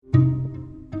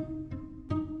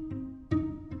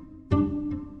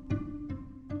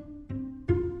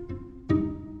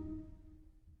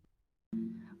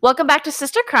Welcome back to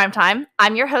Sister Crime Time.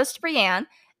 I'm your host, Brianne,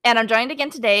 and I'm joined again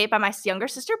today by my younger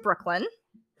sister, Brooklyn.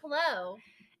 Hello.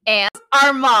 And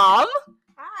our mom.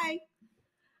 Hi.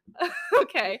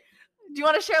 Okay. Do you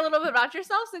want to share a little bit about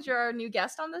yourself since you're our new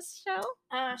guest on this show?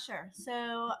 Sure.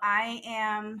 So I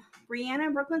am Brianna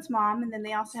and Brooklyn's mom, and then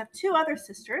they also have two other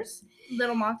sisters.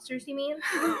 Little monsters, you mean?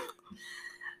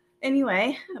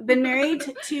 Anyway, I've been married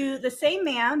to the same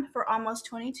man for almost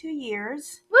 22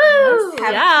 years. Woo!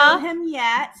 Haven't killed him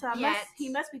yet, so he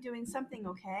must be doing something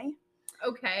okay.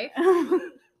 Okay.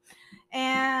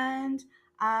 And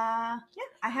I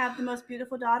have the most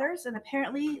beautiful daughters, and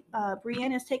apparently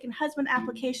Brianne has taken husband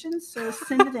applications, so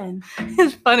send it in.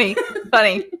 It's funny.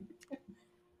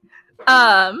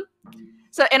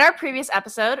 So in our previous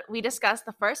episode, we discussed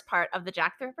the first part of the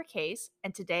Jack the Ripper case,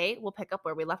 and today we'll pick up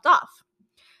where we left off.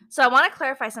 So I want to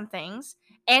clarify some things.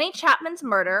 Annie Chapman's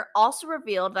murder also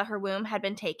revealed that her womb had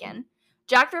been taken.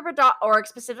 JackTheRipper.org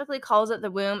specifically calls it the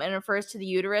womb and refers to the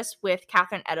uterus with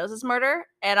Catherine Eddowes' murder,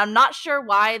 and I'm not sure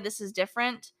why this is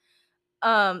different.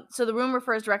 So the womb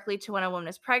refers directly to when a woman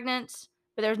is pregnant,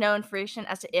 but there's no information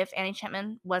as to if Annie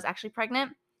Chapman was actually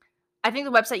pregnant. I think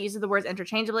the website uses the words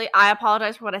interchangeably. I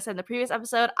apologize for what I said in the previous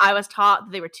episode. I was taught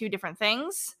that they were two different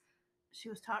things. She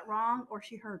was taught wrong, or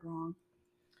she heard wrong.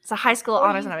 It's a high school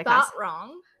honors and everything. Thought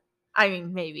wrong. I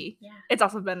mean, maybe. Yeah. It's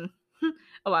also been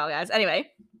a while, guys. Anyway.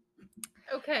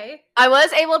 Okay. I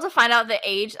was able to find out the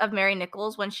age of Mary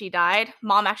Nichols when she died.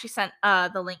 Mom actually sent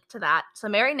the link to that. So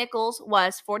Mary Nichols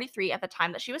was 43 at the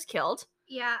time that she was killed.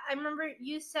 Yeah, I remember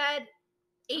you said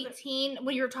 18.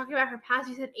 When you were talking about her past,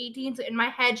 you said 18. So in my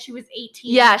head, she was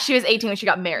 18. Yeah, she was 18 when she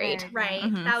got married. Right.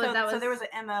 Mm-hmm. That was. So there was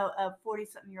an MO of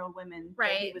 40-something-year-old women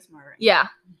that he was murdering. Yeah,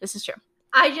 this is true.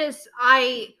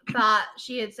 I thought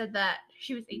she had said that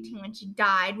she was 18 when she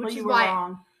died, which is why.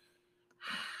 Wrong.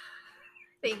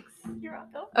 Thanks. You're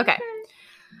welcome. Okay.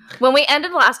 When we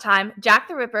ended last time, Jack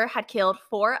the Ripper had killed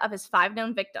 4 of his 5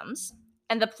 known victims,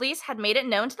 and the police had made it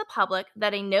known to the public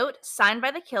that a note signed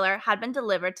by the killer had been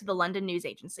delivered to the London news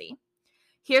agency.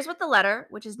 Here's what the letter,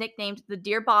 which is nicknamed the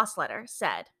Dear Boss letter,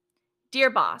 said. Dear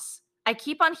Boss, I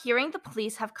keep on hearing the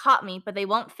police have caught me, but they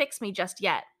won't fix me just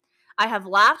yet. I have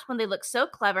laughed when they look so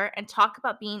clever and talk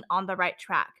about being on the right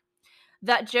track.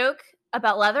 That joke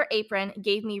about leather apron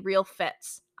gave me real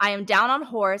fits. I am down on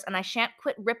whores, and I shan't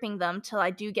quit ripping them till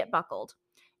I do get buckled.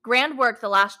 Grand work the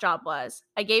last job was.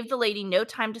 I gave the lady no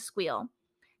time to squeal.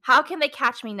 How can they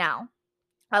catch me now?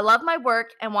 I love my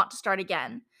work and want to start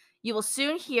again. You will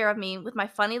soon hear of me with my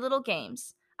funny little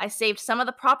games. I saved some of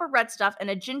the proper red stuff in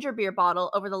a ginger beer bottle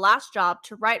over the last job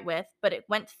to write with, but it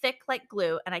went thick like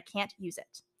glue, and I can't use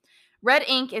it. Red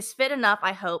ink is fit enough,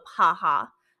 I hope. Ha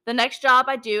ha. The next job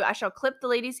I do, I shall clip the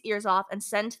lady's ears off and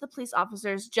send to the police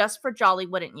officers just for jolly,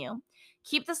 wouldn't you?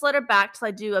 Keep this letter back till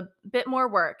I do a bit more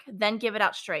work, then give it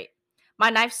out straight.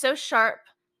 My knife's so sharp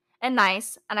and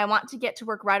nice, and I want to get to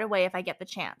work right away if I get the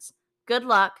chance. Good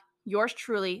luck. Yours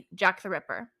truly, Jack the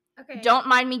Ripper. Okay. Don't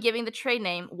mind me giving the trade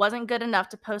name. Wasn't good enough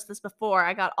to post this before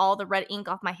I got all the red ink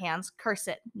off my hands. Curse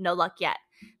it. No luck yet.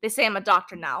 They say I'm a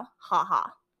doctor now. Ha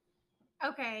ha.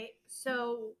 Okay,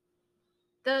 so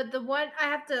the one I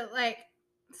have to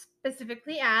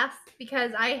specifically ask,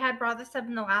 because I had brought this up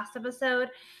in the last episode,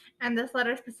 and this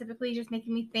letter specifically is just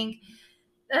making me think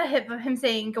of him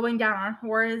saying going down on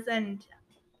whores and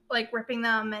ripping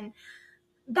them, and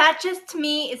that just, to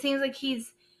me, it seems like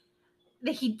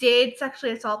he did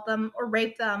sexually assault them or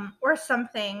rape them or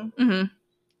something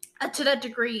to that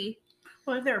degree.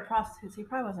 Well, if they were prostitutes, he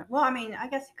probably wasn't. Well, I mean, I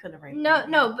guess he could have raped them.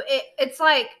 No, but it's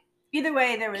like either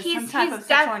way, there was some type of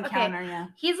sexual encounter. Yeah,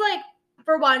 he's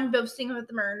for one, boasting about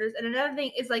the murders, and another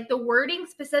thing is the wording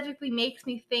specifically makes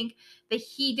me think that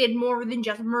he did more than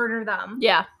just murder them.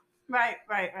 Yeah. Right.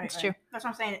 It's true. That's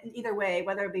what I'm saying. Either way,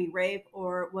 whether it be rape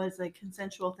or it was a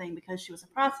consensual thing because she was a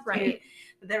prostitute,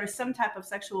 but there was some type of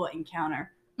sexual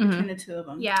encounter between the two of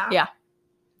them. Yeah.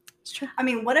 It's true. I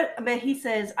mean, but he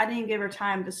says, I didn't give her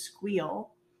time to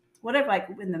squeal. What if,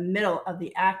 in the middle of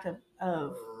the act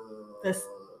of this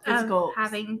physical,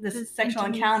 having this sexual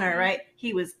encounter, right?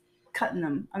 He was cutting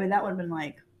them. I mean, that would have been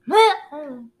I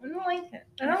don't like it.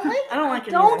 I don't like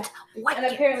it. And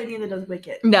apparently neither does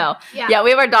Wicket. No. Yeah, we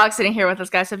have our dog sitting here with us,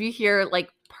 guys. So if you hear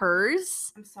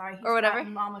purrs, I'm sorry, or whatever,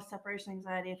 mama's separation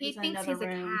anxiety. If he he's thinks in another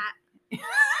he's room. a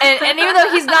cat. and even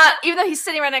though he's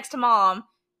sitting right next to mom,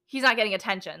 he's not getting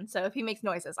attention. So if he makes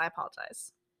noises, I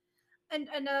apologize. And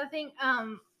another thing,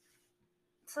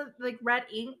 so red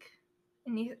ink,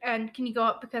 and can you go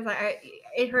up, because I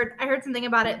heard something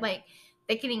about it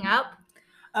thickening up.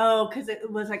 Oh, because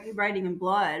it was writing in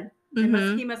blood. He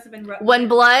must have been. When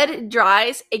blood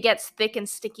dries, it gets thick and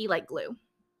sticky like glue.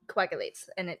 coagulates,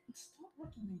 and it's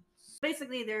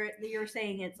basically you're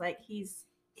saying it's like he's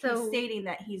stating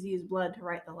that he's used blood to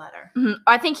write the letter.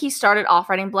 I think he started off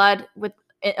writing blood with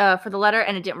for the letter,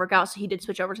 and it didn't work out, so he did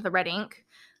switch over to the red ink.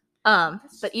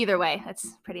 But either way,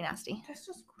 that's pretty nasty. That's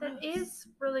just gross. That is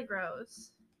really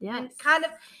gross. Yeah, and kind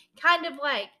of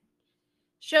like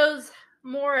shows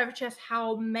more of just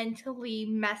how mentally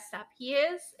messed up he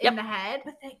is in the head.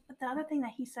 But the other thing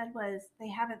that he said was, they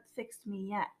haven't fixed me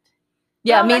yet.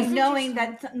 Yeah, well, I mean,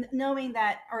 knowing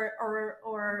that,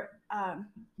 or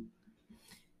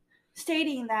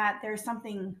stating that there's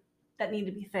something that need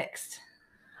to be fixed.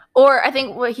 Or I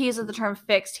think what he uses the term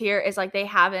 "fixed" here is like they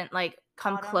haven't like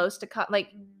come close to like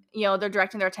they're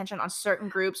directing their attention on certain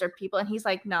groups or people, and he's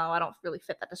like, no, I don't really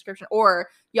fit that description, or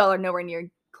y'all are nowhere near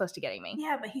close to getting me.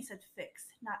 Yeah, but he said fixed,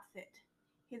 not fit.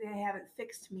 They haven't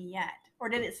fixed me yet, or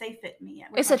did it say fit me yet?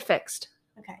 It said fixed.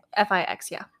 Okay. F-I-X,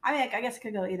 yeah. I mean, I guess it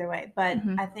could go either way, but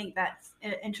I think that's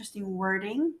an interesting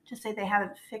wording to say they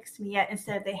haven't fixed me yet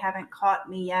instead of they haven't caught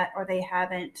me yet, or they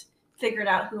haven't figured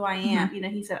out who I am.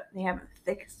 He said they haven't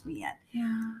fixed me yet.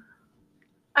 Yeah.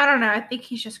 I don't know. I think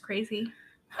he's just crazy.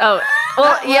 Oh,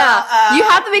 well, yeah. You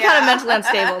have to be kind of mentally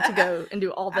unstable to go and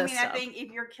do all this stuff. I think if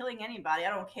you're killing anybody, I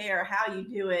don't care how you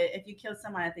do it. If you kill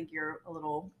someone, I think you're a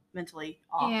little mentally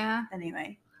off. Yeah.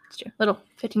 Anyway. It's true. Little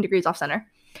 15 degrees off center.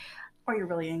 Or you're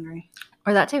really angry.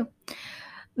 Or that too.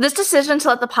 This decision to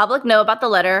let the public know about the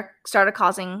letter started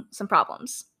causing some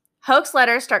problems. Hoax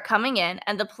letters start coming in,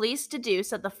 and the police deduce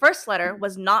that the first letter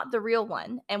was not the real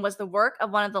one and was the work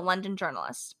of one of the London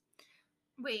journalists.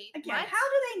 Wait, again, what? how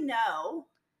do they know?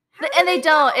 They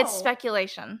don't. It's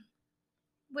speculation.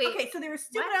 Wait. Okay, so they were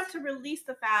stupid enough to release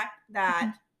the fact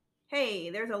that, hey,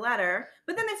 there's a letter,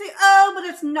 but then they say, oh, but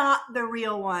it's not the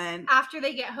real one. After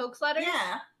they get hoax letters?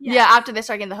 Yeah. Yeah, after they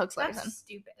start getting the hoax letters in. That's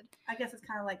stupid. I guess it's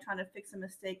kind of like trying to fix a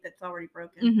mistake that's already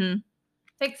broken.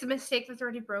 Fix a mistake that's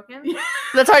already broken?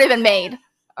 That's already been made.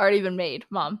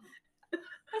 Mom.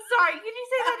 Sorry, can you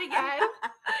say that again?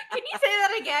 Can you say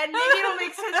that again? Maybe it'll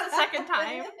make sense the second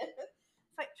time.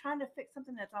 It's like trying to fix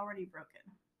something that's already broken.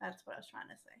 That's what I was trying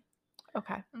to say.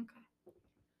 Okay.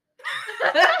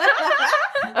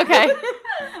 Okay.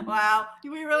 Wow.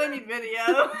 We really need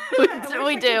video.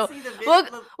 we do. Well,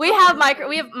 we have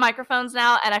microphones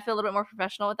now, and I feel a little bit more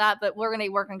professional with that, but we're going to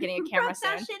work on getting a camera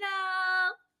soon.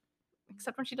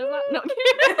 Except when she does that. No.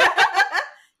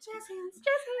 Jazz hands.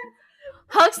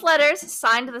 Hoax letters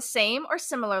signed the same or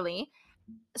similarly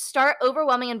start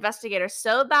overwhelming investigators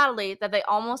so badly that they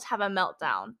almost have a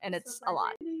meltdown, and it's a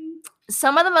lot.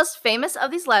 Some of the most famous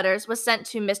of these letters was sent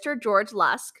to Mr. George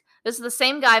Lusk. This is the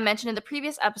same guy mentioned in the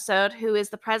previous episode, who is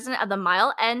the president of the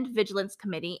Mile End Vigilance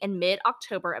Committee in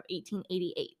mid-October of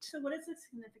 1888. So what is the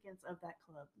significance of that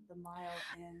club, the Mile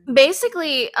End?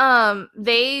 Basically,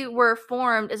 they were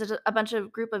formed as a bunch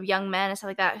of group of young men and stuff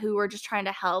like that who were just trying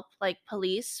to help like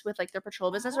police with like their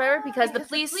patrol business or whatever, because the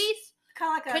police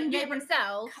kind of like couldn't do it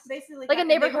themselves. Basically like a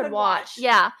neighborhood watch.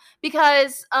 Yeah,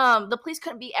 because the police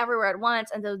couldn't be everywhere at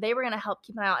once, and so they were going to help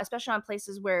keep an eye out, especially on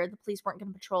places where the police weren't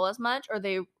going to patrol as much or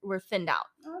they were thinned out.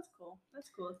 Oh, that's cool. That's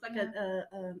cool. It's like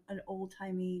an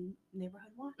old-timey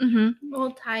neighborhood watch.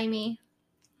 Old-timey.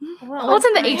 Well, it's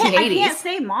in the 1880s. I can't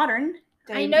say modern.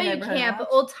 I know you can't, but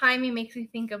old-timey makes me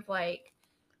think of like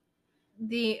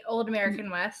the old American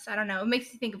West. I don't know. It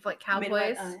makes me think of like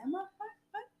cowboys.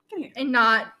 And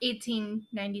not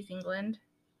 1890s England.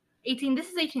 This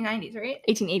is 1890s, right?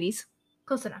 1880s.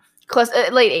 Close enough.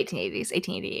 Late 1880s,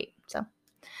 1888. So.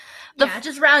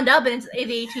 Just round up and it's the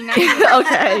 1890s.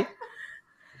 Okay.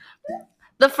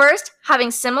 The first, having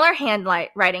similar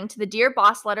handwriting to the Dear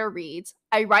Boss letter, reads,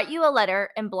 I write you a letter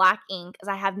in black ink as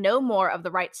I have no more of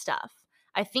the right stuff.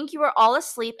 I think you are all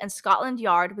asleep in Scotland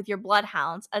Yard with your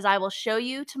bloodhounds, as I will show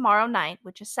you tomorrow night,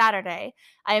 which is Saturday.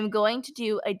 I am going to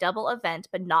do a double event,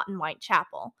 but not in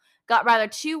Whitechapel. Got rather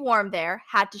too warm there,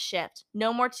 had to shift.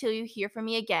 No more till you hear from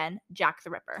me again, Jack the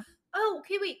Ripper. Oh,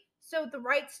 okay, wait. So the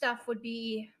right stuff would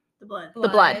be the blood. The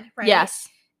blood, right? Yes.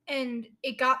 And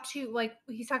it got too, like,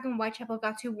 he's talking Whitechapel,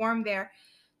 got too warm there.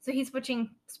 So he's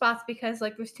switching spots because,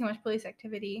 like, there's too much police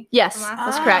activity. Yes,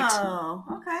 that's correct. Oh,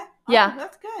 okay. Yeah.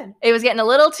 That's good. It was getting a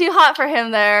little too hot for him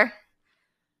there.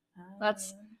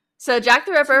 So Jack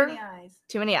the Ripper.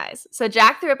 Too many eyes. So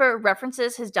Jack the Ripper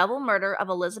references his double murder of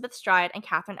Elizabeth Stride and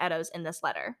Catherine Eddowes in this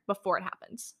letter before it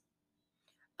happens.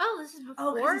 Oh, this is before?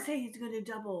 Oh, because he said he's going to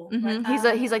double. Mm-hmm.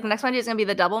 He's like, the next one is going to be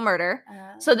the double murder.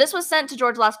 So this was sent to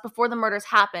George Lusk before the murders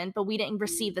happened, but we didn't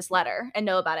receive this letter and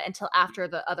know about it until after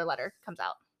the other letter comes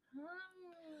out.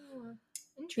 Oh,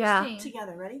 interesting. Yeah.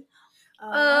 Together, ready?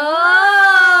 Oh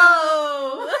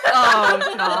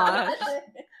gosh.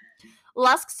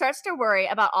 Lusk starts to worry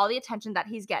about all the attention that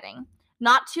he's getting.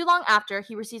 Not too long after,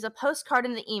 he receives a postcard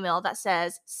in the email that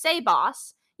says, "Say,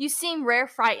 boss, you seem rare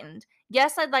frightened.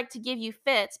 Guess I'd like to give you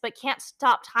fits, but can't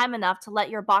stop time enough to let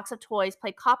your box of toys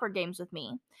play copper games with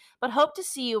me. But hope to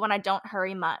see you when I don't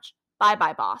hurry much.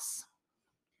 Bye-bye, boss."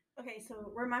 Okay,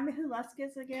 so remind me who Lusk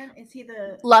is again. Is he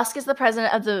the Lusk is the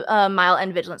president of the Mile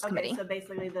End Vigilance Committee. Okay, so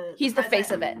basically he's the face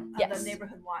of it. Of Yes. the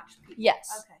neighborhood watch people.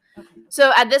 Yes. Okay.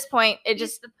 So at this point, it He's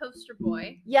just the poster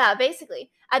boy. Yeah, basically.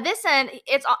 At this end,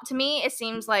 it's to me it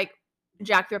seems like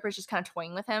Jack the Ripper's just kind of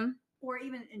toying with him. Or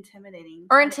even intimidating.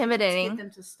 Or trying to intimidating. Get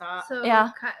them to stop. So Yeah.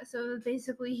 So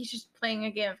basically, he's just playing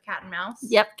a game of cat and mouse.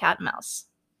 Yep, cat and mouse.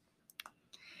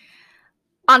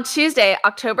 On Tuesday,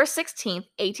 October 16th,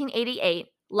 1888,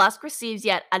 Lusk receives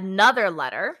yet another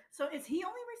letter. So is he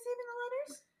only receiving the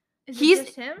letters? Is it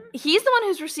just him? He's the one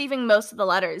who's receiving most of the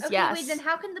letters, Okay, yes. wait, then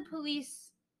how can the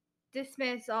police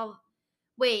dismiss all...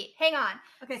 Wait, hang on.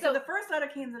 Okay, so the first letter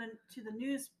came to the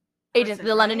news Agency,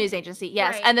 the London News Agency,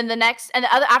 yes. Right. And then the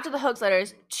other after the hoax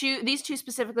letters, these two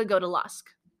specifically go to Lusk.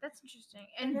 That's interesting.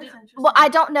 And interesting. Well, I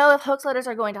don't know if hoax letters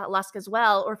are going to Lusk as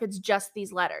well, or if it's just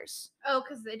these letters. Oh,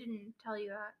 because they didn't tell you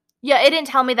that. Yeah, it didn't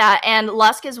tell me that, and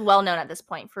Lusk is well known at this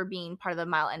point for being part of the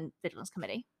Mile End Vigilance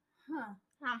Committee. Huh.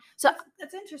 So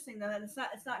that's interesting though. That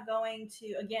it's not going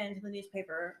to the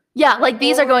newspaper. Yeah, like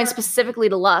these are going specifically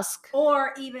to Lusk,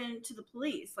 or even to the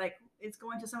police. Like it's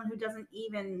going to someone who doesn't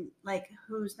even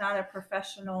who's not a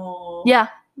professional. Yeah,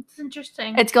 it's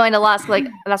interesting. It's going to Lusk. Like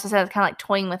that's what I said. It's kind of like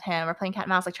toying with him or playing cat and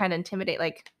mouse, like trying to intimidate,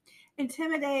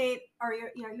 or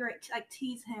you're like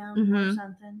tease him or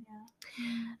something.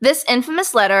 Yeah. This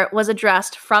infamous letter was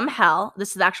addressed from hell. This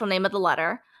is the actual name of the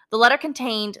letter. The letter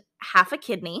contained half a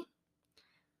kidney.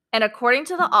 And according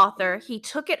to the author, he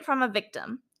took it from a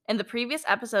victim. In the previous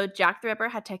episode, Jack the Ripper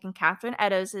had taken Catherine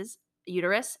Eddowes'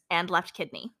 uterus and left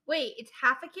kidney. Wait, it's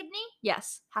half a kidney?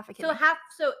 Yes, half a kidney.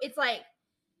 So it's like,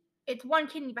 it's one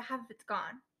kidney, but half of it's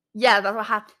gone. Yeah, that's what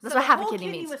half a kidney means. The whole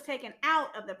kidney was taken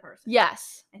out of the person.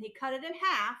 Yes. And he cut it in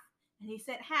half, and he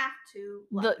sent half to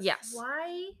Lux. Yes.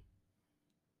 Why?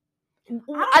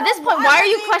 At this point, why are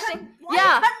you questioning?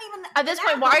 Yeah. At this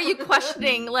point, why are you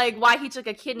questioning why he took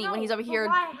a kidney when he's over here?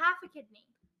 Why half a kidney?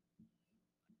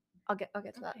 I'll get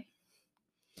to that.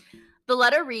 The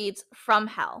letter reads, "From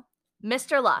hell,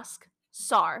 Mr. Lusk,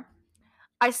 Sar,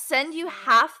 I send you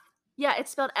half." Yeah,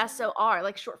 it's spelled S-O-R,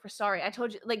 like short for sorry. I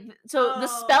told you, the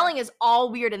spelling is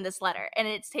all weird in this letter, and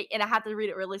and I have to read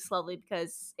it really slowly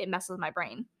because it messes with my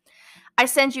brain. "I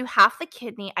send you half the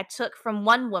kidney I took from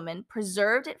one woman,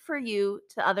 preserved it for you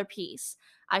to other piece.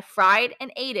 I fried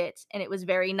and ate it, and it was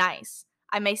very nice.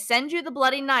 I may send you the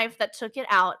bloody knife that took it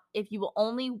out if you will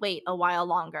only wait a while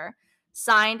longer.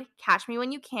 Signed, catch me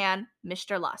when you can,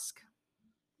 Mr. Lusk."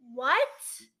 What?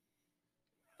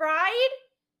 Fried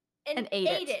and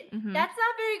ate it. Mm-hmm. That's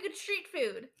not very good street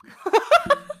food.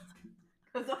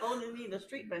 Because only me, the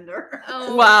street vendor.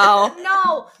 Oh wow!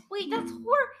 No, wait, that's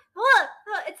horrible.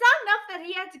 It's not enough that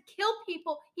he had to kill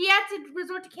people. He had to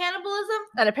resort to cannibalism.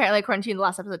 And apparently, according to you in the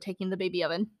last episode, taking the baby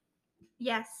oven.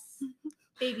 Yes,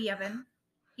 baby oven.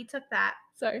 He took that.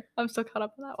 Sorry, I'm still caught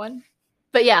up on that one.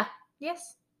 But yeah.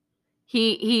 Yes.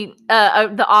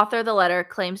 The author of the letter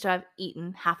claims to have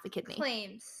eaten half the kidney.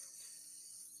 Claims.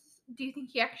 Do you think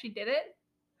he actually did it?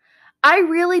 I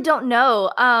really don't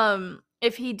know.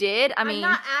 If he did, I mean,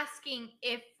 I'm not asking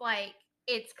if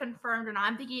it's confirmed or not.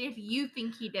 I'm thinking if you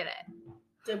think he did it.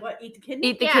 Did what? Eat the kidney?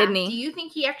 Eat the kidney. Do you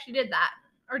think he actually did that,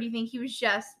 or do you think he was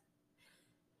just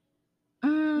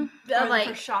for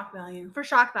shock value? For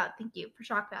shock value. Thank you. For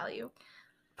shock value.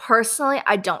 Personally,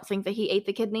 I don't think that he ate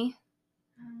the kidney.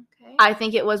 Okay. I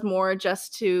think it was more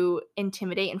just to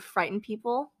intimidate and frighten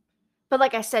people. But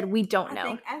like I said, we don't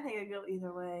know. I think it could go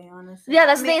either way, honestly. Yeah,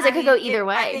 that's the thing is it could go either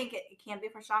way. I think it can be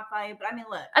for shock value, but I mean,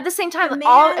 look. At the same time,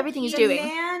 everything he's doing. The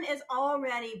man is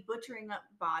already butchering up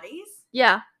bodies.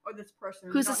 Yeah. Or this person.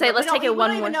 Who's to say? Let's take it one more.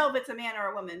 We don't even know if it's a man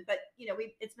or a woman, but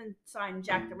it's been signed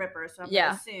Jack the Ripper, so I'm going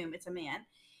to assume it's a man.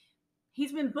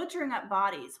 He's been butchering up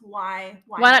bodies. Why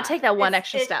not take that one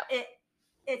extra step?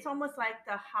 It's almost like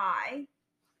the high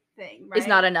thing, right? It's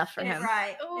not enough for him.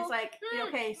 Right. It's like,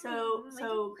 okay, so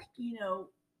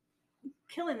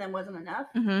killing them wasn't enough.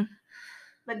 Mm-hmm.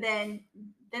 But then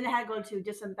it had to go to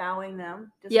disembowling them.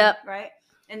 Yep. Right?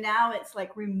 And now it's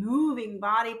like removing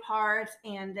body parts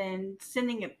and then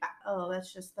sending it back. Oh,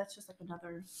 that's just like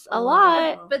another a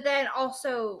lot. But then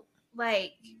also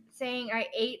saying I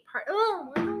ate part.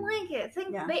 Oh, I don't like it.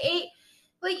 Saying they ate.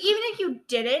 Even if you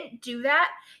didn't do that,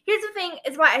 here's the thing: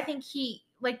 is why I think he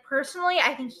personally,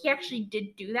 I think he actually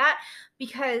did do that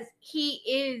because he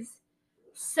is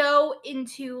so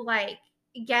into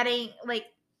getting like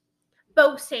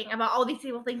boasting about all these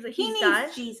evil things that he's done. He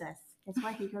needs Jesus. That's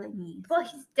what he really needs. Well,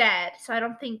 he's dead, so I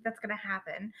don't think that's gonna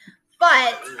happen.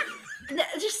 But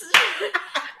just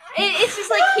it's just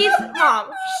like he's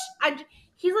mom.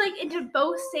 He's like into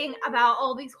boasting about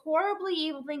all these horribly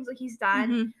evil things that he's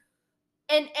done.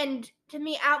 And to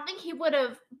me, I don't think he would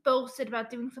have boasted about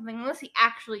doing something unless he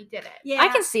actually did it. Yeah, I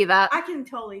can see that. I can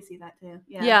totally see that too.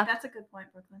 Yeah. That's a good point,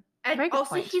 Brooklyn. And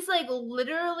also, he's like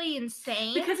literally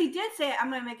insane. Because he did say, I'm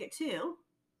going to make it 2,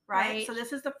 right? So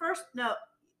this is the first. No.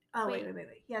 Oh, wait.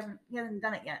 He hasn't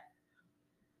done it yet.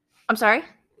 I'm sorry?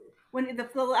 When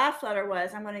the last letter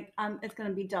was, it's going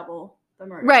to be double the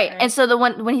murder. Right. And so the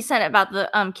one, when he said it about the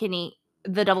kidney,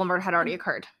 the double murder had already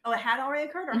occurred. Oh, it had already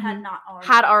occurred or had not already?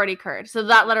 Had already occurred. So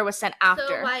that letter was sent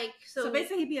after. So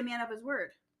basically he'd be a man of his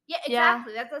word. Yeah,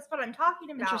 exactly. Yeah. That's what I'm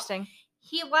talking about. Interesting.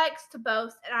 He likes to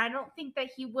boast, and I don't think that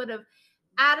he would have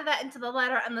added that into the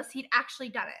letter unless he'd actually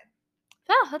done it.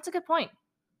 Yeah, that's a good point.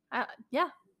 Yeah.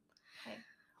 Okay.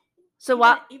 So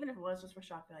even if it was just for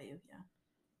shock value, yeah.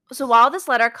 So while this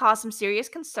letter caused some serious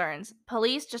concerns,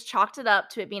 police just chalked it up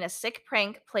to it being a sick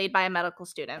prank played by a medical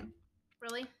student.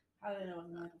 Really? How do they know it was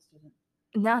a medical student?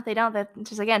 No, they don't. That's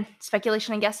just, again,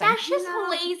 speculation and guessing. That's just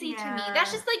lazy to me.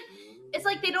 That's just like, it's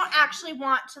like they don't actually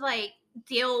want to like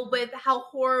deal with how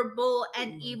horrible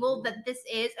and evil that this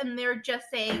is, and they're just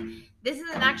saying this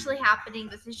isn't actually happening.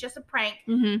 This is just a prank.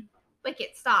 Like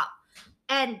it stop.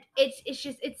 And it's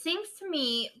just, it seems to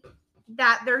me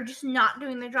that they're just not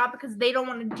doing their job because they don't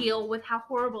want to deal with how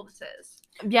horrible this is.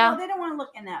 Yeah. Well, they don't want to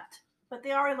look inept. But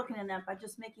they are looking inept by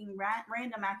just making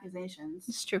random accusations.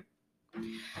 It's true.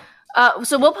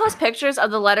 So we'll post pictures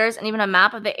of the letters and even a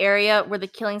map of the area where the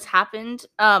killings happened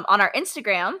on our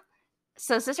Instagram.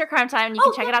 So Sister Crime Time, you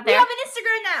can check it out there. We have an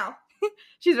Instagram now.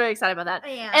 She's very excited about that. I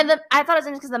am. And I thought it was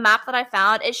interesting because the map that I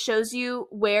found, it shows you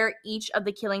where each of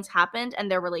the killings happened and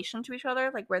their relation to each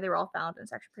other, like where they were all found. And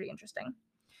it's actually pretty interesting.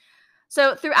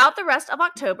 So throughout the rest of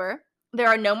October, there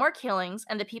are no more killings,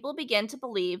 and the people begin to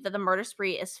believe that the murder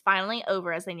spree is finally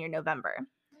over as they near November.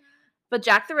 But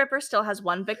Jack the Ripper still has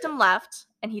one victim left,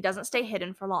 and he doesn't stay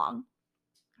hidden for long.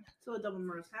 So the double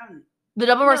murders haven't. The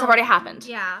double murders have already happened.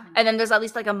 Yeah. And then there's at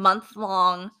least like a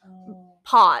month-long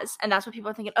pause, and that's what people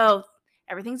are thinking, oh,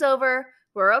 everything's over,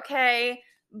 we're okay.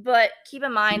 But keep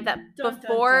in mind that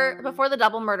before the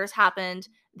double murders happened,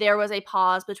 there was a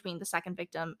pause between the second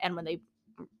victim and when the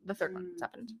third one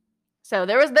happened. So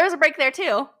there was a break there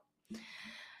too.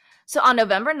 So on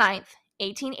November 9th,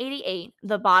 1888,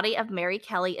 the body of Mary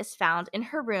Kelly is found in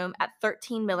her room at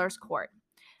 13 Miller's Court.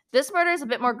 This murder is a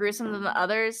bit more gruesome than the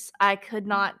others. I could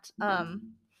not kind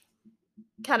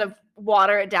of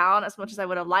water it down as much as I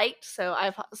would have liked. So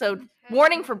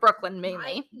warning for Brooklyn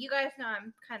mainly. You guys know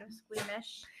I'm kind of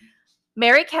squeamish.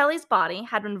 Mary Kelly's body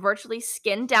had been virtually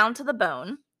skinned down to the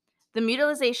bone. The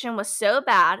mutilation was so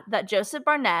bad that Joseph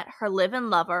Barnett, her live-in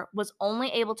lover, was only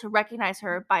able to recognize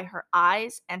her by her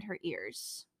eyes and her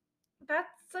ears. That's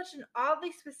such an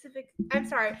oddly specific. I'm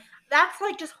sorry. That's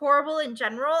like just horrible in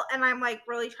general, and I'm like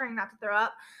really trying not to throw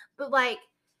up. But like,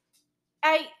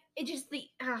 I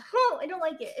don't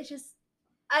like it. It's just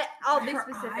I'll be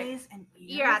specific. Eyes and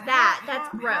ears? Yeah, that's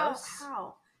gross.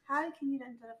 How can you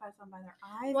identify someone by their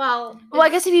eyes? Well, I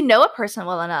guess if you know a person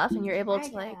well enough and you're able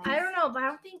to like. I don't know, but I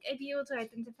don't think I'd be able to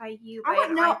identify you by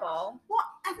an eyeball. Well,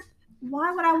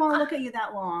 why would I want to look at you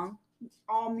that long,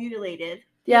 all mutilated?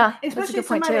 Yeah, especially that's a good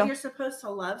point somebody too. that you're supposed to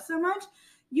love so much,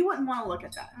 you wouldn't want to look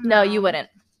at that. No, you wouldn't.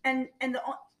 And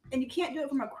you can't do it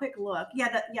from a quick look.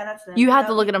 That's it. You have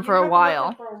to look at them for a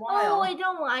while. Oh, I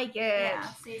don't like it. Yeah.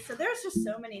 See, so there's just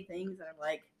so many things that are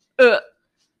like.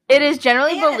 It is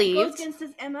generally believed. It goes against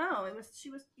his MO. You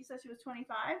said she was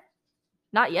 25?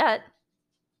 Not yet.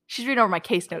 She's reading over my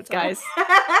case notes, guys.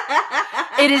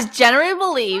 It is generally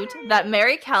believed that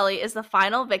Mary Kelly is the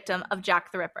final victim of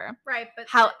Jack the Ripper. Right, but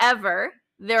however,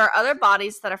 there are other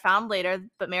bodies that are found later,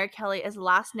 but Mary Kelly is the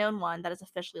last known one that is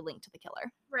officially linked to the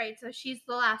killer. Right, so she's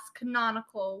the last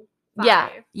canonical 5. Yeah,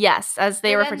 yes, as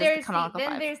they refer to as the canonical 5.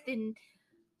 Then there's the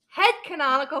head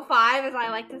canonical 5, as I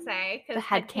like to say. The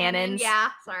head canons. Yeah,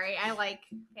 sorry, I like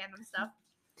fandom stuff.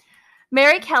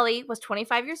 Mary Kelly was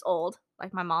 25 years old,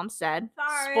 like my mom said,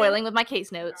 spoiling with my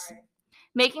case notes,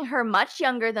 making her much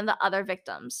younger than the other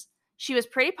victims. She was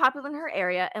pretty popular in her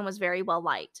area and was very well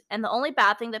liked, and the only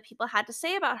bad thing that people had to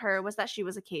say about her was that she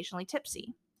was occasionally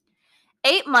tipsy.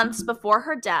 8 months before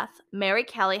her death, Mary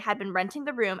Kelly had been renting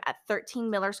the room at 13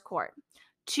 Miller's Court.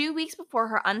 2 weeks before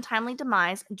her untimely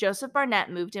demise, Joseph Barnett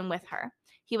moved in with her.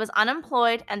 He was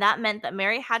unemployed, and that meant that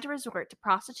Mary had to resort to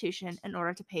prostitution in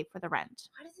order to pay for the rent.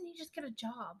 Why doesn't he just get a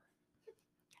job?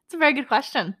 It's a very good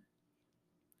question.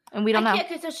 And we don't know.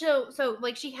 Okay, so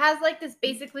like she has like this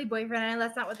basically boyfriend, and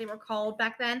that's not what they were called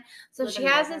back then. So she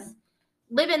has this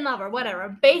live-in lover,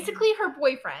 whatever. Basically her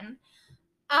boyfriend.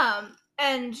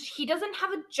 And he doesn't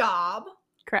have a job.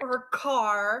 Correct. Or a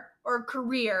car or a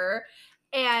career.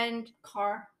 And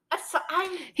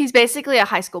he's basically a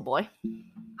high school boy.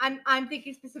 I'm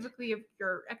thinking specifically of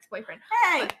your ex-boyfriend.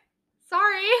 Hey!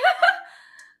 Sorry.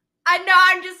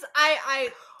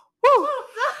 Woo!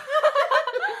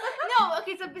 No,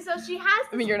 okay, so she has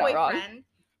this you're boyfriend, not wrong.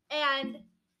 and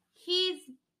he's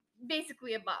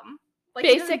basically a bum. Like,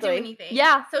 basically. He doesn't do anything.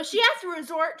 Yeah. So she has to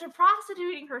resort to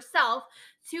prostituting herself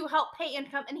to help pay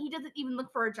income, and he doesn't even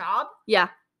look for a job. Yeah.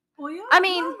 Well, you I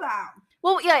mean, know that.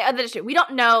 Well, yeah, that is true. We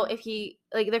don't know if he,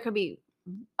 like, there could be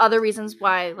other reasons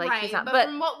why, like, right, he's not. But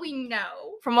from what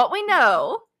we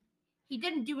know, he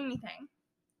didn't do anything.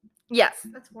 Yes.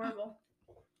 That's horrible.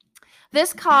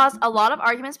 This caused a lot of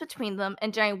arguments between them,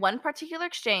 and during one particular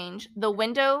exchange, the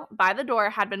window by the door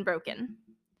had been broken.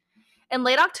 In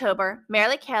late October,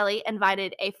 Mary Kelly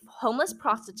invited a homeless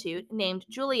prostitute named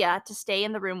Julia to stay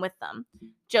in the room with them.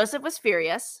 Joseph was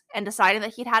furious, and deciding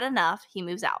that he'd had enough, he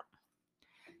moves out.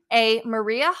 A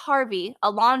Maria Harvey,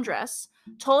 a laundress,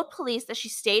 told police that she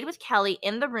stayed with Kelly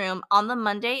in the room on the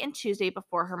Monday and Tuesday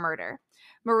before her murder.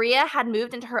 Maria had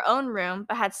moved into her own room,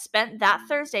 but had spent that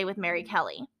Thursday with Mary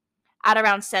Kelly. At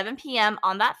around 7 p.m.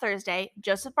 on that Thursday,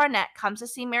 Joseph Barnett comes to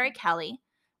see Mary Kelly.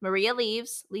 Maria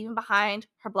leaves, leaving behind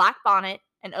her black bonnet,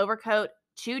 an overcoat,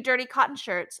 2 dirty cotton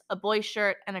shirts, a boy's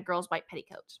shirt, and a girl's white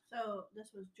petticoat. So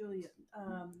this was Julia,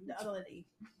 the other lady.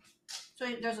 So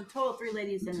there's a total of 3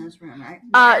 ladies in this room, right?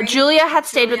 Mary, Julia had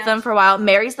stayed with them for a while.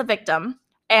 Mary's the victim,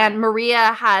 and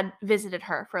Maria had visited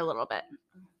her for a little bit.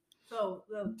 So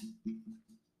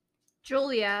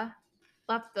Julia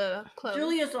left the clothes.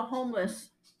 Julia's a homeless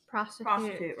prostitute,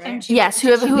 right? And yes,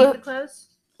 who the clothes?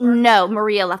 No,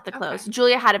 Maria left the clothes. Okay.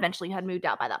 Julia had eventually moved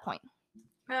out by that point.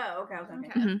 Oh, okay.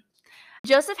 Mm-hmm.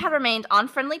 Joseph had remained on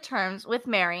friendly terms with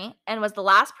Mary and was the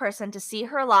last person to see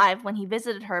her alive when he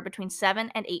visited her between 7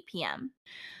 and 8 p.m.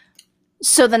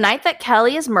 So the night that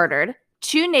Kelly is murdered,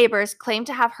 2 neighbors claim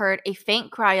to have heard a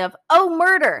faint cry of, "Oh,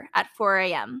 murder!" at 4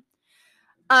 a.m.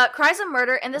 Cries of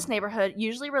murder in this neighborhood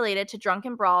usually related to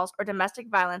drunken brawls or domestic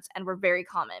violence and were very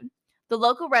common. The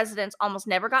local residents almost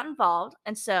never got involved,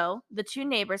 and so the 2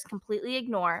 neighbors completely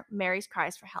ignore Mary's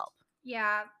cries for help.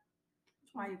 Yeah.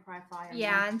 That's why you cry fire.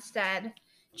 Yeah, instead.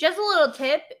 Just a little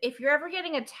tip, if you're ever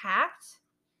getting attacked,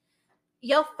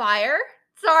 yell fire.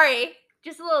 Sorry.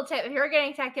 Just a little tip. If you're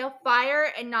getting attacked, yell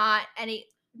fire and not anything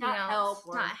else.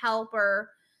 Not help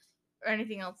or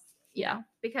anything else. Yeah.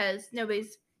 Because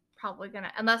nobody's probably going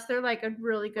to, unless they're like a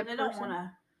really good person.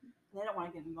 They don't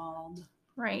want to get involved.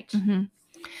 Right. Mm-hmm.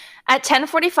 At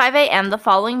 10:45 a.m. the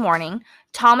following morning,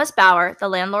 Thomas Bauer, the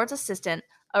landlord's assistant,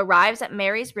 arrives at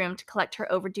Mary's room to collect her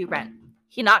overdue rent.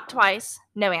 He knocked twice,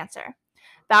 no answer.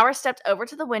 Bauer stepped over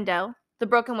to the window, the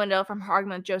broken window from her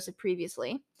argument with Joseph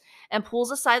previously, and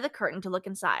pulls aside the curtain to look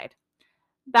inside.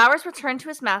 Bowers returned to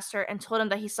his master and told him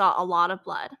that he saw a lot of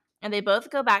blood, and they both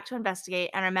go back to investigate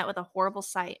and are met with a horrible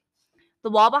sight.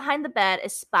 The wall behind the bed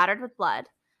is splattered with blood.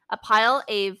 A pile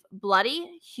of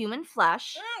bloody human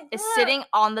flesh is sitting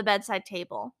on the bedside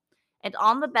table. And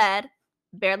on the bed,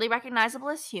 barely recognizable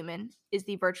as human, is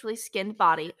the virtually skinned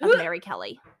body of Mary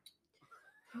Kelly.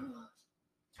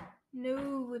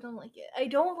 No, I don't like it. I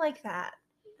don't like that.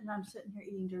 And I'm sitting here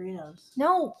eating Doritos.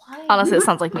 No, why? Honestly, it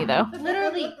sounds like me, though.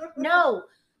 Literally, no.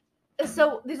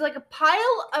 So there's like a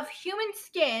pile of human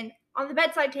skin on the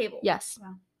bedside table. Yes.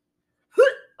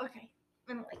 Yeah. Okay,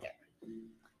 I don't like it.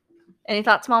 Any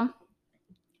thoughts, Mom?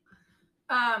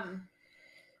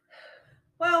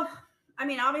 Well, I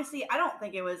mean, obviously, I don't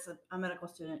think it was a medical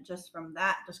student just from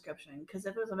that description. Because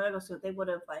if it was a medical student, they would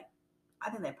have I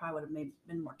think they probably would have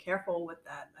been more careful with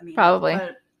that. I mean, probably,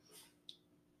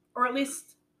 or at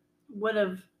least would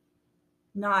have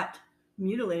not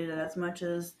mutilated it as much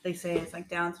as they say it's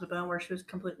down to the bone where she was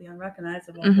completely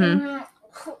unrecognizable. Mm-hmm.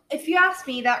 If you ask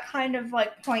me, that kind of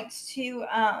points to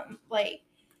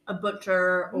a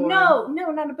butcher or no,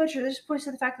 not a butcher. This points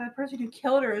to the fact that the person who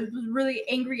killed her was really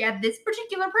angry at this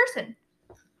particular person.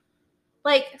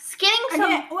 Skinning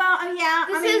some.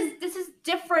 This is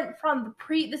different from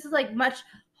the this is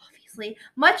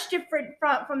much different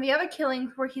from the other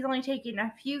killings where he's only taking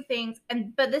a few things,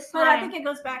 but this time. But I think it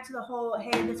goes back to the whole,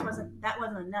 hey, that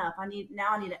wasn't enough. I need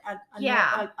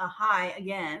a high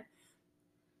again,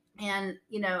 and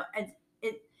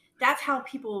that's how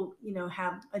people,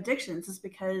 have addictions, is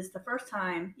because the first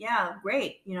time, yeah,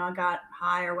 great, I got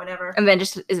high or whatever. And then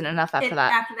just isn't enough after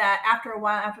that. After a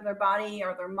while, after their body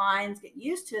or their minds get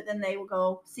used to it, then they will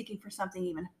go seeking for something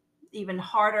even even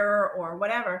harder or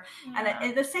whatever. Yeah.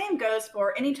 And the same goes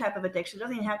for any type of addiction. It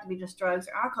doesn't even have to be just drugs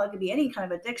or alcohol. It could be any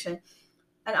kind of addiction.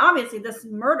 And obviously this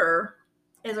murder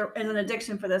is an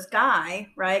addiction for this guy,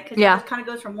 right? Because it just kind of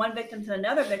goes from one victim to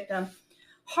another victim,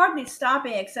 hardly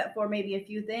stopping except for maybe a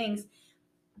few things.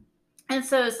 And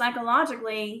so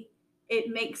psychologically, it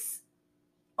makes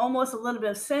almost a little bit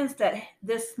of sense that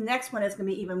this next one is going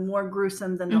to be even more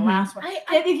gruesome than the last one.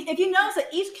 If you notice that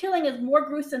each killing is more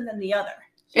gruesome than the other.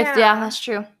 Yeah, that's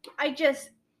true.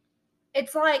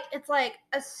 It's like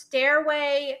a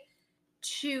stairway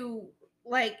to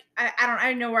like I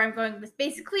don't know where I'm going with this.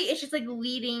 Basically, it's just like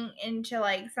leading into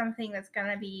like something that's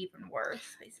gonna be even worse.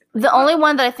 Basically, the only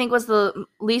one that I think was the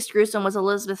least gruesome was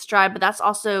Elizabeth Stride, but that's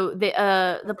also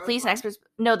the police experts.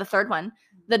 No, the third one,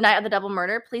 the night of the double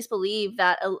murder. Police believe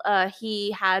that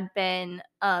he had been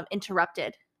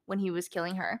interrupted when he was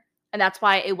killing her, and that's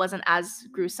why it wasn't as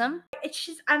gruesome. It's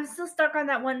just I'm still stuck on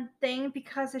that one thing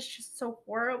because it's just so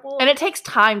horrible, and it takes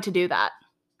time to do that.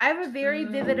 I have a very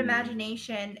vivid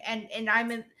imagination, and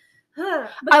I'm in.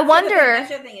 I wonder.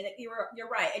 That's the thing. You're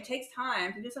right. It takes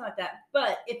time to do something like that.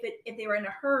 But if they were in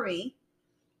a hurry,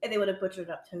 they would have butchered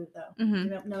it up too, though.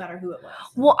 No matter who it was.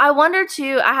 Well, I wonder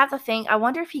too. I have to think. I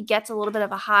wonder if he gets a little bit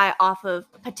of a high off of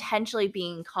potentially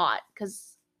being caught,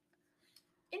 because.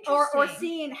 Or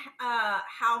seeing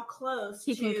how close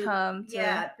he can come.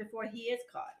 Before he is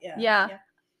caught. Yeah.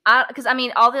 Because I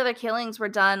mean, all the other killings were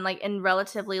done like in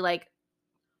relatively like.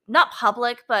 Not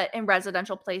public, but in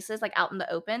residential places, like out in the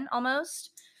open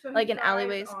almost. So like in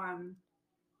alleyways.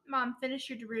 Mom, finish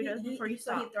your Doritos before you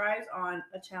stop. So he thrives on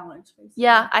a challenge. Basically.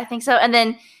 Yeah, I think so. And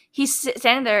then he's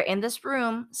standing there in this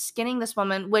room, skinning this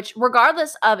woman, which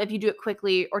regardless of if you do it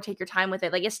quickly or take your time with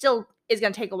it, like it still is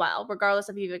going to take a while, regardless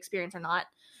if you've experienced or not.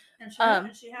 And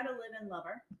she had a live-in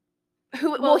lover.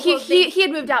 He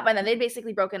had moved out by then. They'd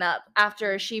basically broken up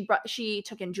after she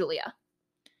took in Julia.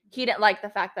 He didn't like the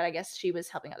fact that I guess she was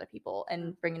helping other people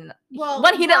and bringing. He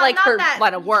didn't like her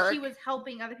line of work. She was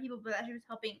helping other people, but that she was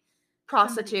helping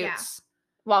prostitutes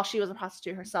while she was a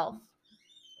prostitute herself.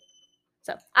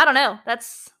 So I don't know. That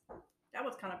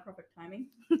was kind of perfect timing.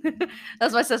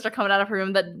 That's my sister coming out of her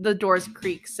room. That the doors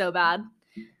creak so bad.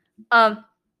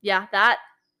 Yeah, that's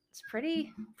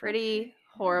pretty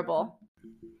horrible.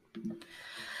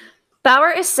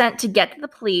 Bauer is sent to get to the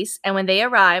police, and when they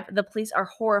arrive, the police are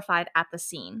horrified at the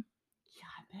scene. Yeah,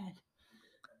 I bet.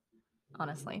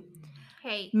 Honestly.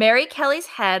 Hey. Mary Kelly's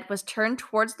head was turned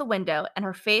towards the window, and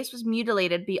her face was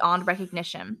mutilated beyond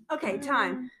recognition. Okay,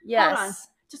 time. Yes. Hold on.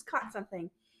 Just caught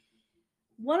something.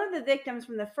 One of the victims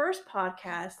from the first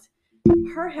podcast,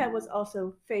 her head was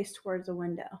also faced towards a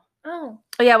window. Oh,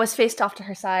 yeah, it was faced off to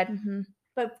her side. Mm-hmm.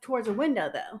 But towards a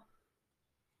window, though.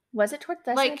 Was it towards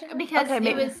that side? Because it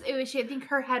was. I think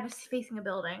her head was facing a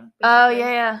building. Basically. Oh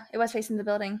yeah, it was facing the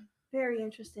building. Very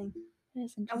interesting. It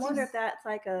is interesting. I wonder if that's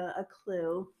like a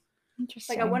clue.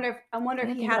 Interesting. Like I wonder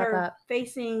if he had her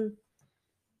facing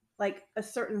like a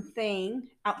certain thing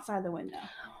outside the window.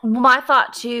 My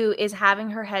thought too is having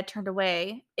her head turned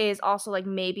away is also like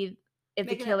maybe if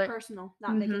making the killer it personal,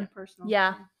 not making it personal.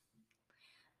 Yeah.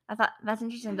 I thought that's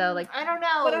interesting though. Like I don't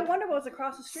know. But I wonder what was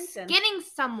across the street then. Skinning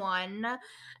someone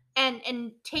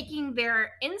and taking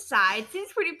their inside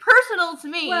seems pretty personal to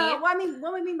me. Well, I mean,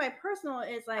 what we mean by personal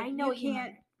is like you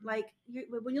can't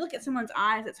when you look at someone's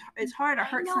eyes, it's hard to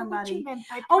hurt somebody.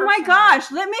 Oh my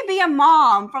gosh, let me be a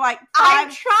mom for like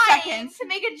 5 seconds to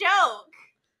make a joke.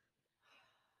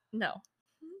 No.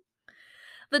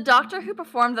 The doctor who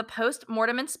performed the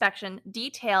post-mortem inspection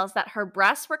details that her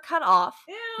breasts were cut off,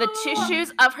 the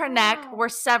tissues of her neck were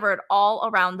severed all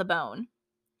around the bone.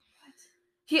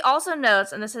 He also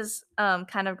notes, and this is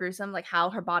kind of gruesome, like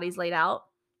how her body's laid out.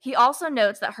 He also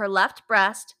notes that her left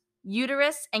breast,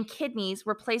 uterus, and kidneys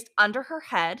were placed under her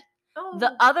head,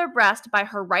 the other breast by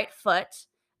her right foot,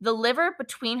 the liver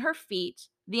between her feet,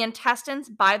 the intestines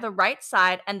by the right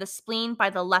side, and the spleen by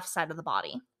the left side of the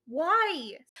body.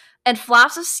 Why? And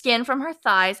flaps of skin from her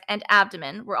thighs and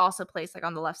abdomen were also placed like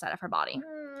on the left side of her body.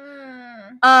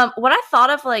 What I thought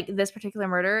of like this particular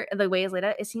murder, the way it's laid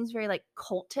out, it seems very like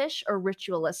cultish or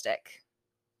ritualistic.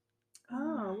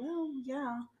 Oh, well,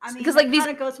 yeah. I mean, because like these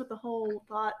kind of goes with the whole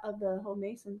thought of the whole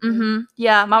Mason thing. Mm-hmm.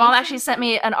 Yeah, my mom actually sent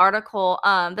me an article.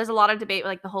 There's a lot of debate with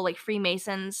like the whole like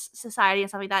Freemasons society and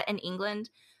stuff like that in England.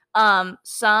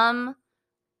 Some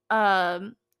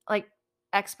like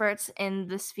experts in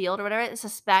this field or whatever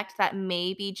suspect that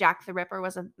maybe Jack the Ripper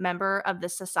was a member of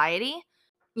this society.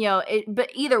 You know,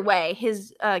 but either way,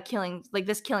 his killing, like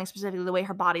this killing specifically, the way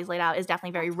her body's laid out is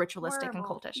definitely very ritualistic and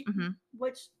cultish. Mm-hmm.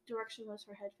 Which direction was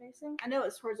her head facing? I know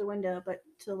it's towards the window, but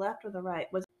to the left or the right?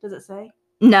 Does it say?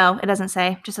 No, it doesn't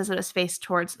say. It just says it was faced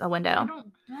towards the window.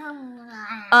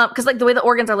 Because like the way the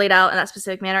organs are laid out in that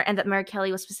specific manner, and that Mary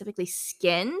Kelly was specifically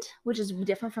skinned, which is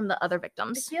different from the other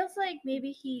victims. It feels like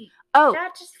maybe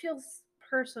that just feels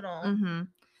personal. Mm-hmm.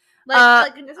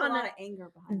 Like there's a lot of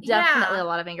anger behind it. Definitely a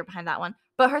lot of anger behind that one.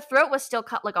 But her throat was still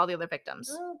cut like all the other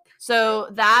victims. So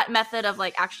that method of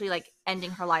like actually like ending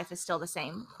her life is still the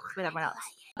same with everyone else.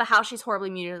 But how she's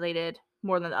horribly mutilated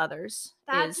more than the others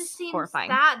is just seems horrifying.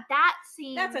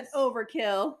 That's an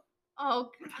overkill.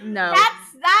 Oh no.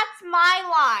 That's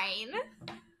my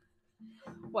line.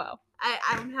 Whoa.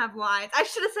 I don't have lines. I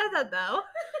should have said that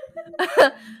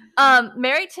though.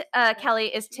 Mary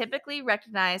Kelly is typically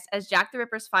recognized as Jack the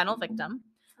Ripper's final victim.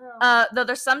 Though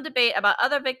there's some debate about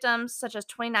other victims, such as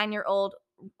 29-year-old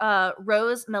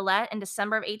Rose Millett in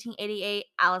December of 1888,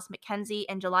 Alice Mackenzie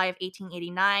in July of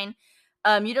 1889.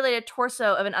 A mutilated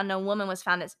torso of an unknown woman was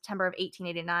found in September of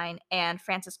 1889, and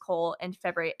Frances Cole in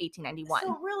February of 1891.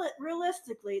 So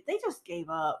realistically, they just gave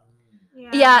up.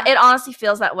 Yeah, it honestly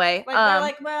feels that way. Like they're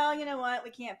like, well, you know what? We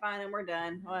can't find him. We're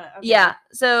done. Okay. Yeah.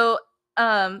 So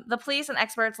the police and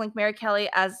experts link Mary Kelly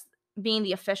as being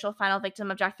the official final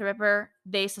victim of Jack the Ripper.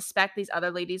 They suspect these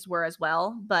other ladies were as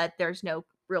well, but there's no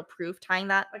real proof tying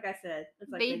that. Like I said,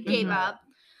 it's like they gave up.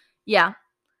 Yeah.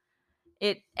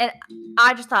 And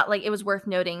I just thought like it was worth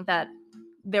noting that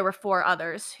there were 4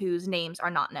 others whose names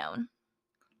are not known.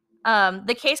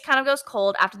 The case kind of goes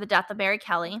cold after the death of Mary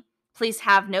Kelly. Police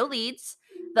have no leads.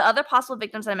 The other possible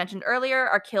victims I mentioned earlier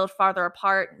are killed farther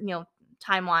apart,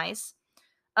 time-wise.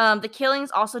 The killings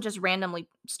also just randomly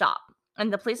stop,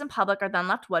 and the police and public are then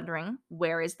left wondering,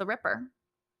 where is the Ripper?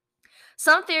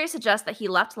 Some theories suggest that he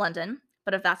left London,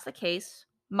 but if that's the case,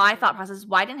 my thought process is,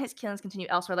 why didn't his killings continue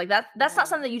elsewhere? Like that's not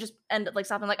something that you just end up like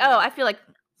stopping like, oh, I feel like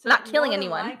not killing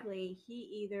anyone. Likely,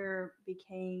 he either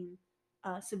became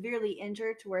severely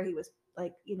injured to where he was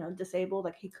like, disabled,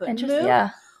 like he couldn't move,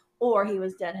 or he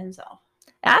was dead himself.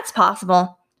 That's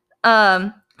possible.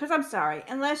 Because I'm sorry,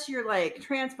 unless you're like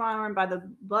transformed by the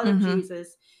blood of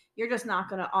Jesus, you're just not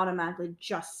going to automatically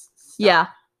just stop. Yeah.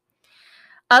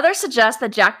 Others suggest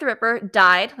that Jack the Ripper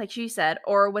died, like she said,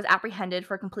 or was apprehended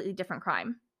for a completely different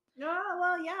crime.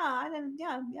 Well, yeah, I didn't.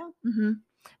 Yeah. Mm-hmm.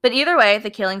 But either way, the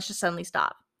killings just suddenly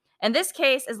stop. And this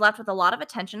case is left with a lot of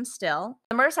attention still.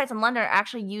 The murder sites in London are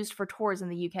actually used for tours in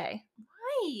the UK.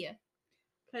 Why?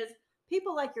 Because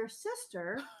people like your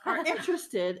sister are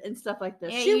interested in stuff like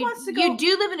this. Yeah, she wants to go. You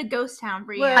do live in a ghost town,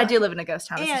 Bria. I do live in a ghost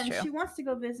town. And this is true. she wants to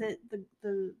go visit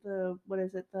the what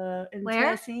is it? In Where?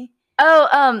 Tennessee.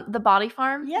 Oh, the body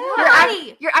farm. Yeah.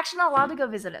 You're actually not allowed to go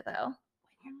visit it though.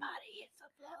 Your body is so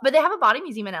low. But they have a body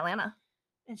museum in Atlanta.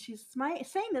 And she's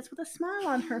saying this with a smile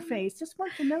on her face. Just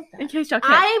want to note that. In case y'all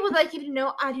I would like you to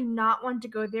know I do not want to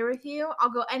go there with you.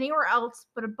 I'll go anywhere else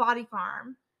but a body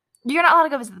farm. You're not allowed to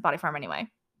go visit the body farm anyway.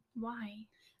 Why?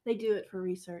 They do it for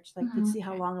research, like to see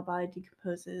how long a body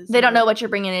decomposes. They don't know what you're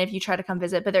bringing in if you try to come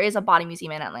visit, but there is a body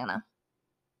museum in Atlanta.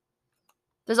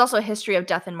 There's also a history of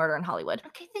death and murder in Hollywood.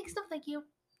 Okay, thanks, no thank you.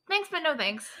 Thanks, but no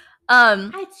thanks.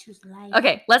 I choose life.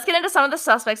 Okay, let's get into some of the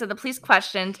suspects that the police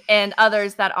questioned and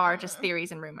others that are just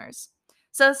theories and rumors.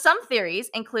 So some theories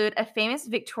include a famous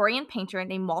Victorian painter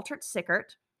named Walter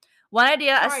Sickert. One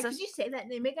idea... Sorry, could you say that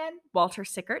name again? Walter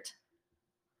Sickert.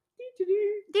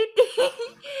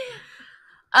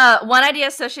 One idea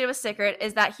associated with Sickert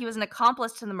is that he was an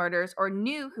accomplice to the murders or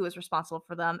knew who was responsible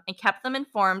for them and kept them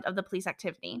informed of the police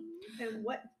activity. And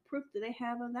what proof do they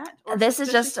have of that? This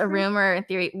is just a rumor and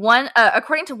theory.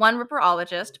 According to one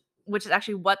Ripperologist, which is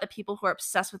actually what the people who are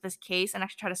obsessed with this case and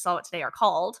actually try to solve it today are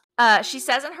called, she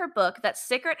says in her book that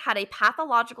Sickert had a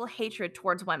pathological hatred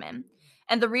towards women.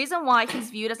 And the reason why he's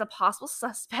viewed as a possible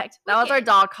suspect... That was our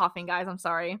dog coughing, guys. I'm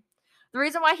sorry. The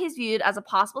reason why he's viewed as a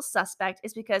possible suspect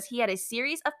is because he had a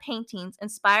series of paintings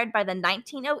inspired by the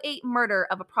 1908 murder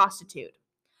of a prostitute.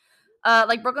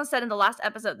 Like Brooklyn said in the last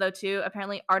episode, though, too,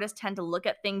 apparently artists tend to look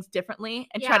at things differently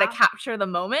and try to capture the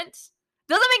moment.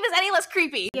 Doesn't make this any less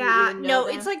creepy. Yeah, no,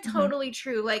 it's like totally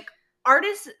true. Like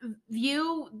artists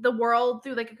view the world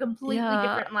through like a completely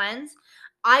different lens.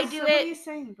 I do it. What are you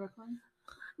saying, Brooklyn?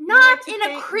 Not in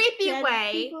a creepy way.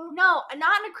 People? No,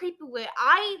 not in a creepy way.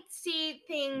 I see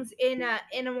things in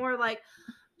a more like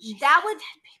that would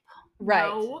right.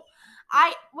 No.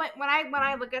 When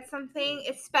I look at something,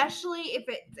 especially if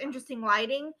it's interesting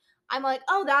lighting, I'm like,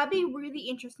 oh, that'd be really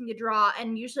interesting to draw,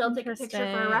 and usually I'll take a picture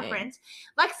for a reference.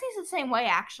 Lexi's the same way,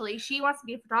 actually. She wants to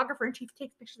be a photographer, and she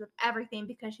takes pictures of everything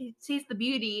because she sees the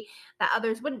beauty that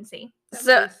others wouldn't see.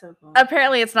 So cool.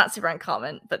 Apparently it's not super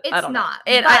uncommon, but it's I don't not.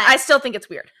 Know. I still think it's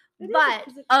weird. But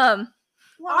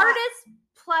artist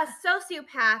plus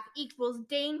sociopath equals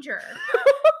danger.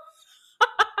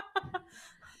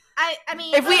 I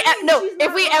mean,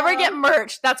 if we ever get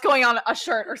merch, that's going on a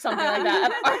shirt or something like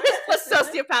that. Artist plus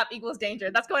sociopath equals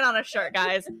danger. That's going on a shirt,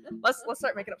 guys. Let's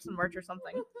start making up some merch or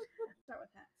something. Start with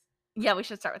hats. Yeah, we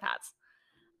should start with hats.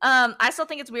 I still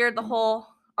think it's weird, the whole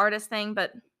artist thing,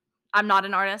 but I'm not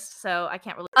an artist, so I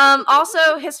can't really.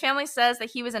 Also, his family says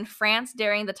that he was in France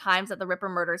during the times that the Ripper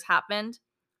murders happened.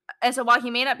 And so while he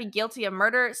may not be guilty of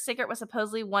murder, Sickert was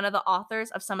supposedly one of the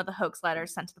authors of some of the hoax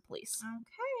letters sent to the police.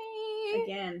 Okay.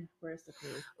 Again, where's the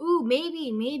proof? Ooh,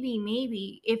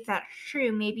 maybe, if that's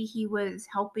true, maybe he was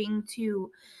helping to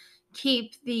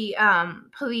keep the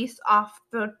police off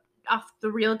the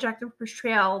real Jack the Ripper's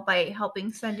trail by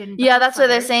helping send in. Yeah, that's what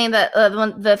they're saying. That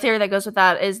the theory that goes with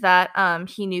that is that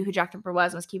he knew who Jack the Ripper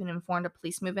was and was keeping him informed of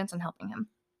police movements and helping him.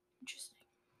 Interesting.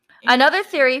 Another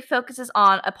theory focuses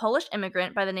on a Polish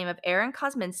immigrant by the name of Aaron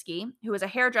Kosminski, who was a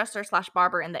hairdresser /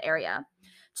 barber in the area.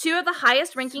 Two of the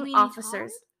highest-ranking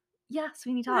officers. Yeah,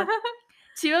 Sweeney Todd.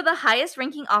 Two of the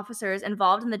highest-ranking officers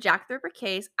involved in the Jack the Ripper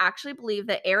case actually believe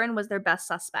that Aaron was their best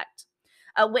suspect.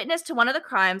 A witness to one of the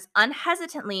crimes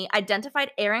unhesitantly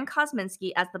identified Aaron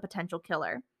Kosminski as the potential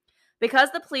killer. Because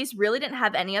the police really didn't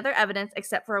have any other evidence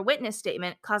except for a witness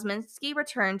statement, Kosminski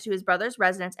returned to his brother's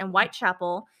residence in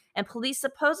Whitechapel, and police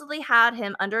supposedly had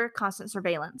him under constant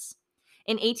surveillance.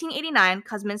 In 1889,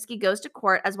 Kosminski goes to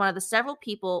court as one of the several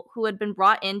people who had been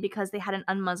brought in because they had an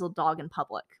unmuzzled dog in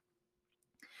public.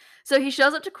 So he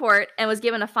shows up to court and was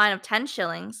given a fine of 10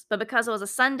 shillings, but because it was a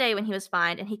Sunday when he was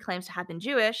fined and he claims to have been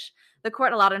Jewish, the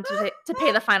court allowed him to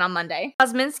pay the fine on Monday.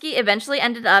 Kosminski eventually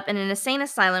ended up in an insane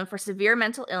asylum for severe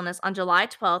mental illness on July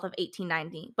 12th of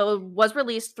 1890, but was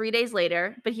released 3 days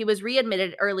later, but he was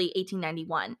readmitted early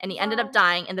 1891, and he ended up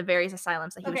dying in the various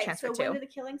asylums that he was transferred to. So when did the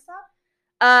killing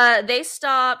stop? They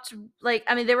stopped,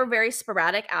 they were very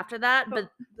sporadic after that,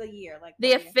 but the year,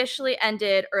 they officially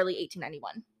ended early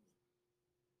 1891.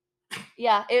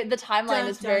 Yeah, the timeline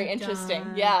is very interesting.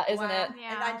 Yeah, isn't it?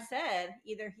 Yeah. And I said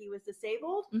either he was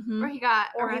disabled, or he got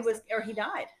arrested. He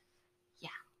died.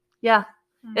 Yeah.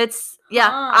 It's when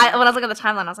I was looking at the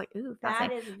timeline, I was like, ooh,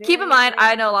 fascinating. Keep in mind,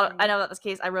 I know about this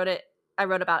case. I wrote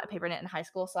about it paper in high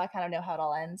school, so I kind of know how it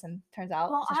all ends and turns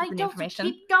out. Well, I don't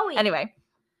keep going. Anyway,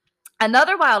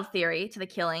 another wild theory to the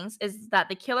killings is that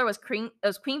the killer was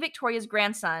Queen Victoria's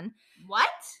grandson. What?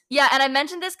 Yeah, and I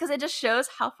mentioned this because it just shows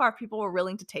how far people were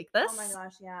willing to take this. Oh my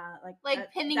gosh, yeah,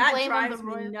 pinning that blame on the drives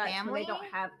me royal nuts family. when they don't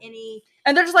have any,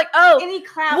 and they're just like, any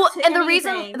clout. Well, to and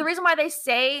anything. the reason why they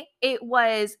say it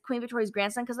was Queen Victoria's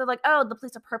grandson, because they're like, the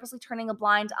police are purposely turning a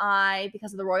blind eye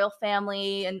because of the royal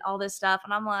family and all this stuff,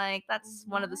 and I'm like, that's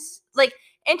one of the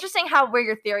interesting where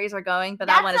your theories are going, but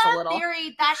that one is a little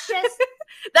theory. That's just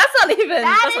that's not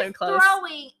even close.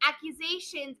 Throwing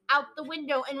accusations out the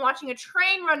window and watching a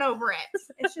train run over it.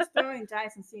 It's just throwing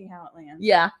dice and seeing how it lands.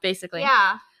 Yeah, basically.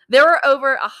 Yeah. There were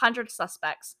over 100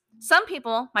 suspects. Some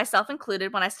people, myself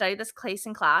included, when I studied this case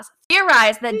in class,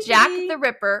 theorized that Jack the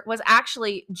Ripper was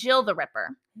actually Jill the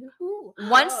Ripper.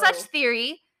 One such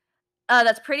theory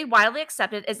that's pretty widely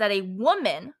accepted is that a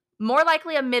woman, more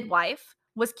likely a midwife,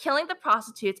 was killing the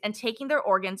prostitutes and taking their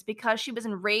organs because she was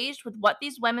enraged with what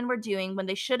these women were doing when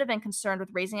they should have been concerned with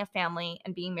raising a family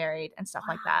and being married and stuff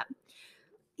like that.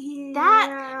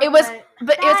 Yeah, it was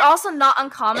also not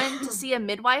uncommon to see a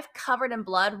midwife covered in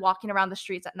blood walking around the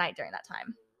streets at night during that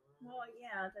time. Well,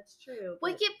 yeah, that's true.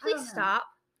 Wicked, please stop.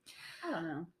 I don't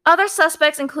know. Other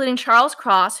suspects, including Charles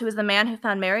Cross, who was the man who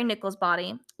found Mary Nichols'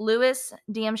 body, Louis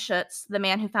D.M. Schutz, the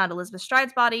man who found Elizabeth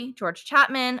Stride's body, George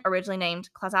Chapman, originally named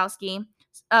Klazowski.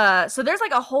 So there's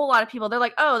a whole lot of people. They're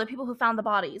like, the people who found the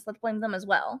bodies, let's blame them as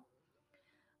well.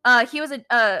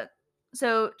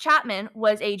 So Chapman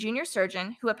was a junior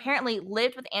surgeon who apparently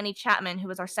lived with Annie Chapman, who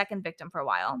was our second victim for a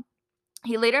while.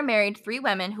 He later married 3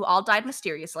 women who all died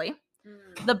mysteriously.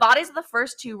 The bodies of the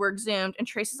first 2 were exhumed, and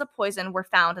traces of poison were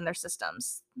found in their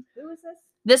systems. Who was this?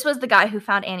 This was the guy who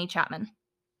found Annie Chapman.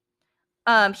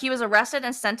 He was arrested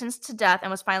and sentenced to death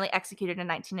and was finally executed in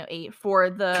 1908 for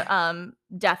the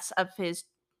deaths of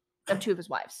 2 of his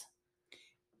wives.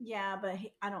 Yeah, but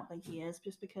I don't think he is,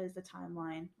 just because the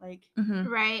timeline, right.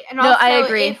 And also, I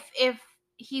agree. If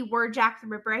he were Jack the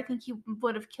Ripper, I think he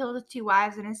would have killed his 2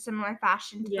 wives in a similar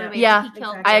fashion to the way that he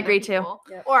killed. I agree too.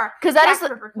 Yep. Or because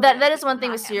that is one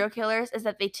thing with serial killers is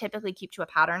that they typically keep to a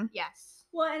pattern. Yes.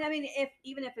 Well, and I mean, if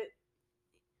he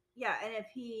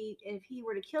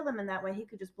were to kill them in that way, he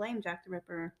could just blame Jack the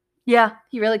Ripper. Yeah,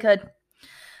 he really could.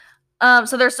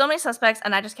 So there's so many suspects,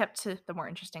 and I just kept to the more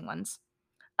interesting ones.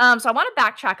 So I want to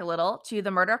backtrack a little to the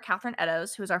murder of Catherine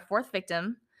Eddowes, who was our 4th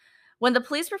victim, When the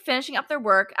police were finishing up their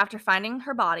work after finding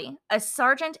her body, a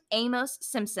Sergeant Amos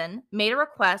Simpson made a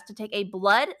request to take a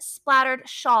blood-splattered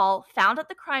shawl found at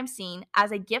the crime scene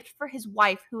as a gift for his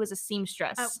wife, who was a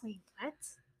seamstress. Oh, wait, what?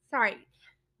 Sorry.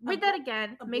 Read that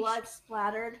again. A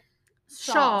blood-splattered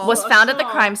shawl was found at the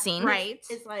crime scene. Right.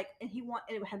 It's like, and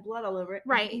it had blood all over it.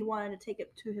 Right. And he wanted to take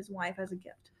it to his wife as a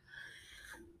gift.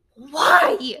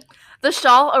 Why? The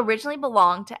shawl originally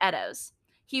belonged to Eddowes.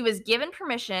 He was given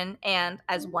permission, and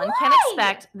as one can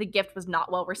expect, the gift was not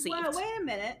well received. Well, wait a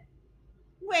minute.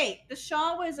 Wait, the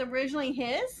shawl was originally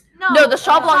his? No, the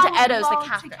shawl belonged to Eddowes, belonged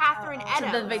Catherine. to Catherine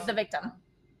Eddowes. To the victim.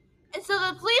 And so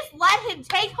the police let him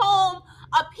take home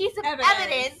a piece of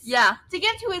evidence Yeah. to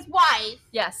give to his wife.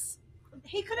 Yes.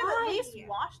 He could have at least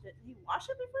washed it. Did he wash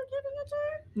it before giving it to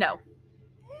her? No.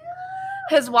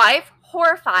 His wife,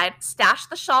 horrified, stashed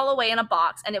the shawl away in a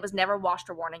box, and it was never washed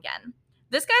or worn again.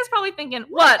 This guy's probably thinking,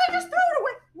 what? Why just throw it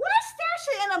away? Why stash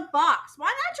it in a box? Why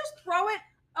not just throw it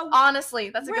away? Honestly,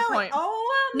 that's a good point.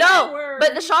 Oh, no, word.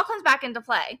 But the shawl comes back into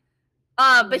play.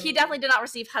 But he definitely did not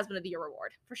receive Husband of the Year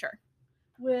reward, for sure.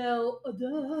 Well,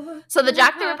 So the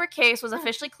Jack the Ripper case was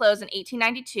officially closed in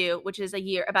 1892, which is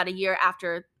about a year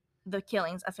after the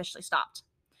killings officially stopped.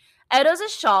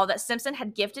 Eddowes' shawl that Simpson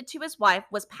had gifted to his wife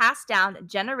was passed down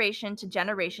generation to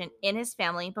generation in his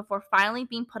family before finally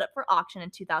being put up for auction in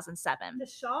 2007. The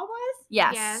shawl was?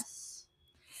 Yes.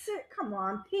 Come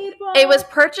on, people. It was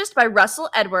purchased by Russell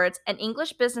Edwards, an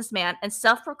English businessman and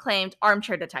self-proclaimed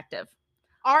armchair detective.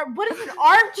 What is an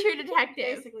armchair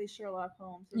detective? Basically Sherlock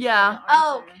Holmes. Yeah.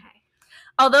 Oh, okay.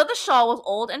 Although the shawl was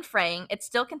old and fraying, it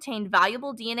still contained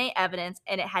valuable DNA evidence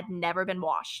and it had never been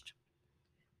washed.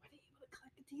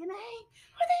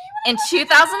 In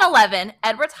 2011,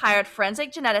 Edwards hired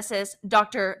forensic geneticist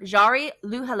Dr. Jari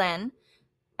Luhelinen.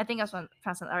 I think I was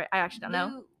pronouncing that right. I actually don't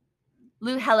know.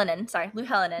 Luhelinen. Yeah,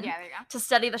 there you go. To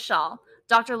study the shawl.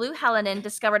 Dr. Luhelinen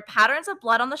discovered patterns of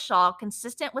blood on the shawl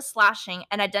consistent with slashing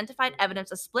and identified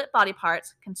evidence of split body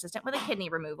parts consistent with a kidney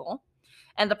removal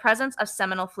and the presence of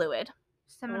seminal fluid.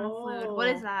 Seminal fluid. What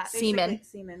is that?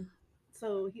 Semen.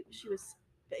 So she was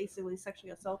basically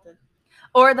sexually assaulted.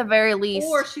 Or at the very least.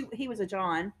 Or he was a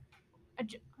John.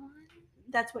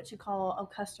 That's what you call a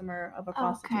customer of a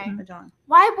prostitute. Okay. A John.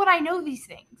 Why would I know these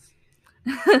things?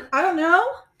 I don't know.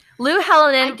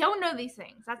 Luhelinen. I don't know these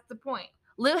things. That's the point.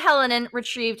 Luhelinen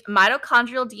retrieved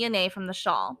mitochondrial DNA from the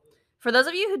shawl. For those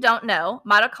of you who don't know,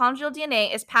 mitochondrial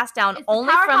DNA is passed down it's only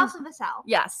the powerhouse from of the cell.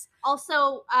 Yes.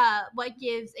 Also, what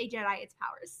gives a Jedi its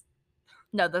powers?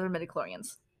 No, those are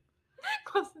midichlorians.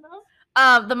 Close enough.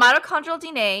 The mitochondrial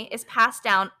DNA is passed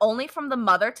down only from the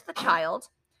mother to the child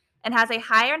and has a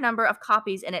higher number of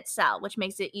copies in its cell, which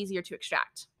makes it easier to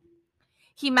extract.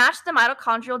 He matched the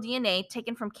mitochondrial DNA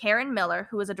taken from Karen Miller,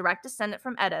 who was a direct descendant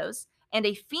from Eddowes, and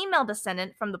a female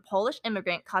descendant from the Polish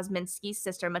immigrant Kosminski's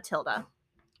sister Matilda.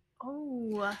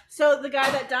 Oh. So the guy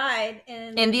that died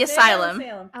in the asylum.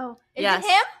 Oh. Yes. Is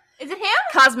it him? Is it him?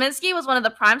 Kosminski was one of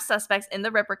the prime suspects in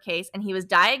the Ripper case, and he was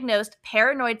diagnosed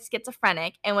paranoid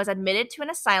schizophrenic and was admitted to an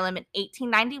asylum in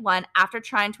 1891 after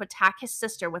trying to attack his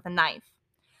sister with a knife.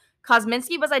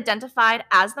 Kosminski was identified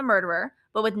as the murderer,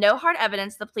 but with no hard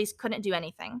evidence, the police couldn't do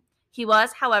anything. He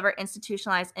was, however,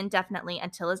 institutionalized indefinitely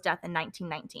until his death in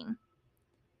 1919.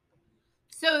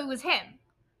 So it was him.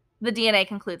 The DNA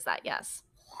concludes that, yes.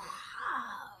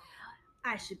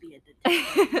 I should be a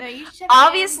detective. No, you should.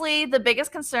 Obviously, the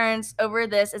biggest concerns over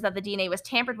this is that the DNA was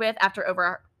tampered with after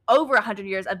over 100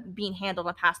 years of being handled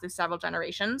and passed through several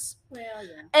generations. Well,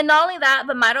 yeah. And not only that,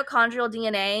 but mitochondrial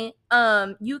DNA,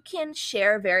 you can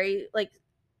share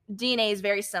DNA is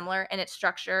very similar in its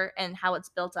structure and how it's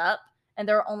built up. And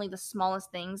there are only the smallest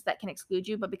things that can exclude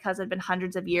you. But because it had been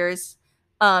hundreds of years,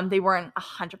 they weren't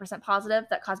 100% positive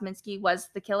that Kosminski was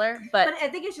the killer. But I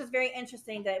think it's just very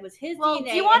interesting that it was his Well,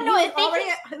 DNA. do you want to know?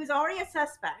 He was already a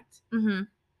suspect. Mm-hmm.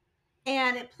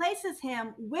 And it places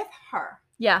him with her.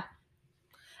 Yeah.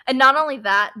 And not only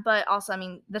that, but also, I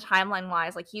mean, the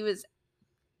timeline-wise, like he was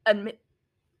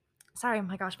sorry, oh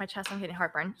my gosh, my chest, I'm getting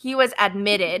heartburn. He was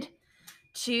admitted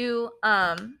to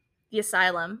the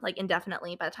asylum, like,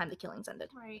 indefinitely by the time the killings ended.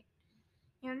 Right.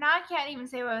 You know, now I can't even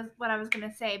say what I was going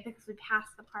to say because we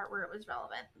passed the part where it was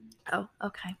relevant. Oh,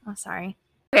 okay. I'm sorry.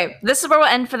 Okay, this is where we'll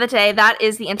end for the day. That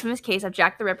is the infamous case of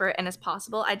Jack the Ripper and his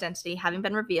possible identity having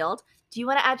been revealed. Do you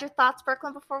want to add your thoughts,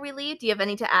 Brooklyn, before we leave? Do you have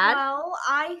any to add? Well,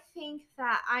 I think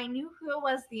that I knew who it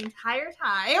was the entire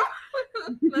time.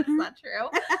 That's not true.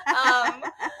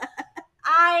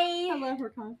 I love her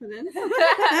confidence.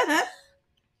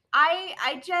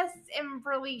 I just am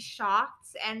really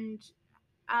shocked and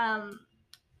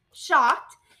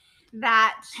shocked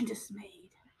that and dismayed.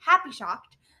 Happy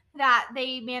shocked that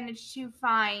they managed to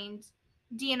find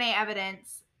DNA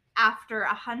evidence after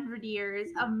 100 years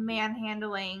of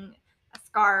manhandling a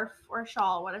scarf or a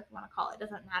shawl, whatever you want to call it,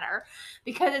 doesn't matter,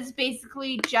 because it's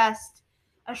basically just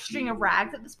a string of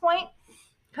rags at this point,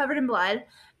 covered in blood.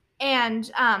 And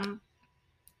I'm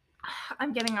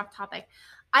getting off topic.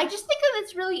 I just think that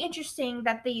it's really interesting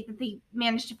that they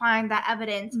managed to find that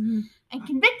evidence and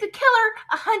convict the killer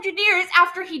 100 years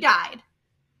after he died.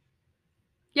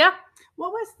 Yeah.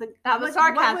 What was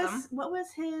sarcasm. What was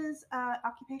his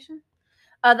occupation?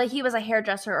 That he was a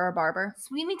hairdresser or a barber.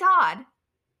 Sweeney Todd.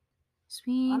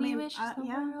 Sweeney wishes the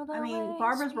world I mean, away,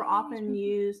 barbers were often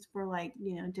used for like,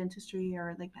 dentistry,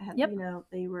 or like had,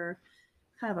 they were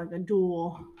kind of like a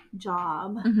dual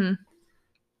job. Mm-hmm.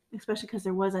 Especially because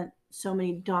there wasn't so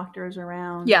many doctors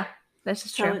around. Yeah, this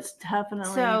is true. So it's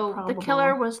definitely probable. The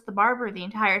killer was the barber the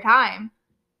entire time.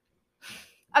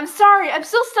 I'm sorry, I'm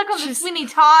still stuck on the Sweeney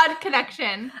Todd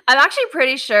connection. I'm actually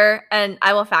pretty sure, and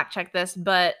I will fact check this,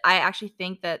 but I actually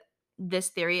think that this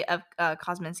theory of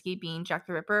Kosminski being Jack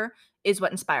the Ripper is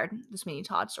what inspired the Sweeney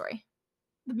Todd story.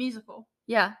 The musical.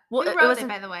 Yeah. Well, who wrote it,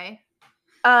 by the way?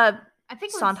 I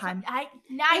think Sondheim. I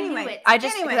knew it. I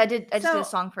just did a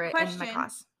song for it in my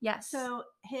class. Yes. So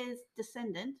his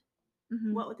descendant,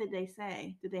 what did they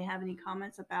say? Did they have any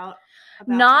comments about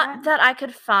Not that I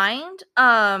could find.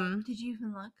 Did you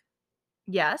even look?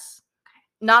 Yes. Okay.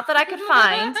 Not that I could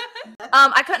find.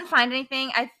 I couldn't find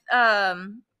anything.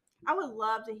 I would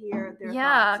love to hear their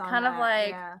thoughts on kind of that.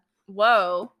 like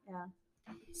whoa. Yeah.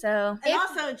 So and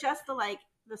also just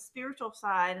the spiritual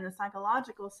side and the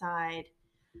psychological side.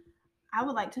 I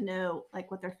would like to know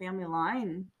like what their family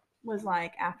line was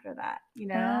like after that,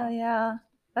 Yeah.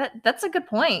 That's a good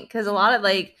point, because a lot of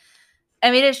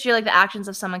it's true, like the actions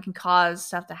of someone can cause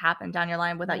stuff to happen down your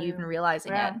line without you even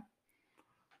realizing it. Kind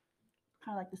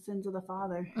of like the sins of the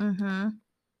father. Mm-hmm.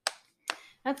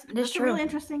 That's a really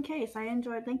interesting case. I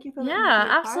enjoyed. Thank you for that.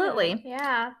 Yeah, absolutely.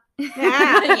 Yeah.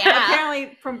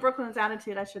 Apparently, from Brooklyn's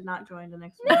attitude, I should not join the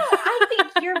next one. No, I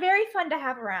think you're very fun to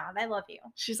have around. I love you.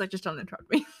 She's like, just don't interrupt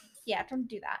me. Yeah, don't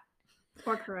do that.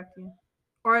 Or correct you.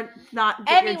 Or not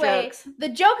get your jokes. The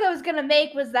joke I was going to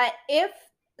make was that if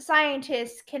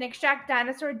scientists can extract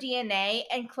dinosaur DNA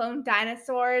and clone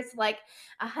dinosaurs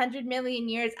 100 million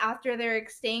years after they're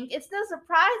extinct, it's no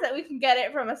surprise that we can get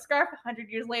it from a scarf 100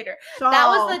 years later. Shawl. That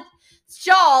was the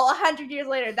shawl 100 years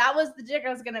later. That was the joke I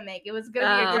was going to make. It was going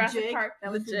to be a Jurassic Park.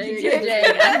 That was the jig.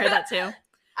 I heard that too.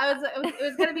 It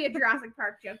was going to be a Jurassic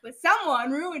Park joke, but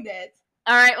someone ruined it.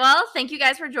 All right, well, thank you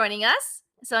guys for joining us.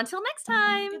 So until next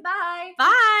time. Goodbye.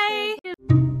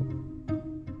 Bye.